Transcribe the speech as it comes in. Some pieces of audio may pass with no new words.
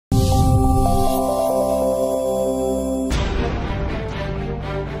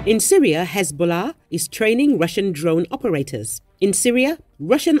In Syria, Hezbollah is training Russian drone operators. In Syria,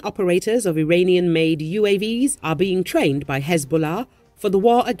 Russian operators of Iranian-made UAVs are being trained by Hezbollah for the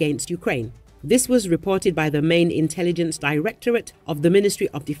war against Ukraine. This was reported by the Main Intelligence Directorate of the Ministry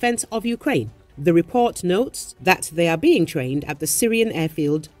of Defense of Ukraine. The report notes that they are being trained at the Syrian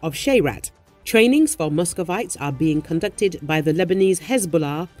airfield of Shayrat. Trainings for Muscovites are being conducted by the Lebanese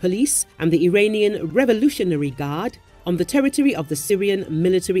Hezbollah Police and the Iranian Revolutionary Guard on the territory of the Syrian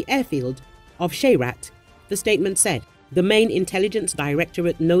military airfield of Shayrat, the statement said. The Main Intelligence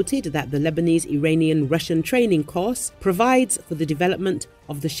Directorate noted that the Lebanese-Iranian-Russian training course provides for the development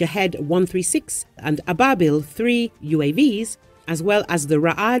of the Shahed-136 and Ababil-3 UAVs, as well as the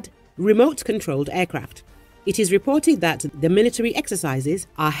Raad remote-controlled aircraft. It is reported that the military exercises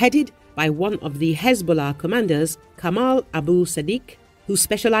are headed by one of the Hezbollah commanders, Kamal Abu Sadiq, who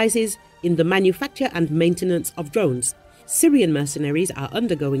specializes in the manufacture and maintenance of drones. Syrian mercenaries are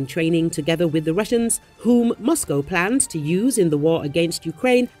undergoing training together with the Russians, whom Moscow plans to use in the war against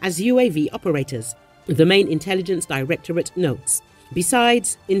Ukraine as UAV operators, the Main Intelligence Directorate notes.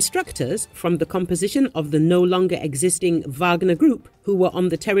 Besides, instructors from the composition of the no longer existing Wagner group, who were on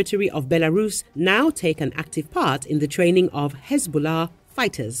the territory of Belarus, now take an active part in the training of Hezbollah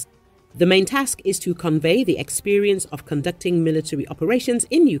fighters. The main task is to convey the experience of conducting military operations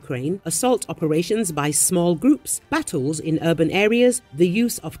in Ukraine, assault operations by small groups, battles in urban areas, the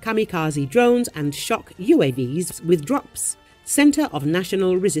use of kamikaze drones and shock UAVs with drops. Center of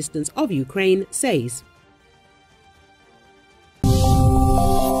National Resistance of Ukraine says.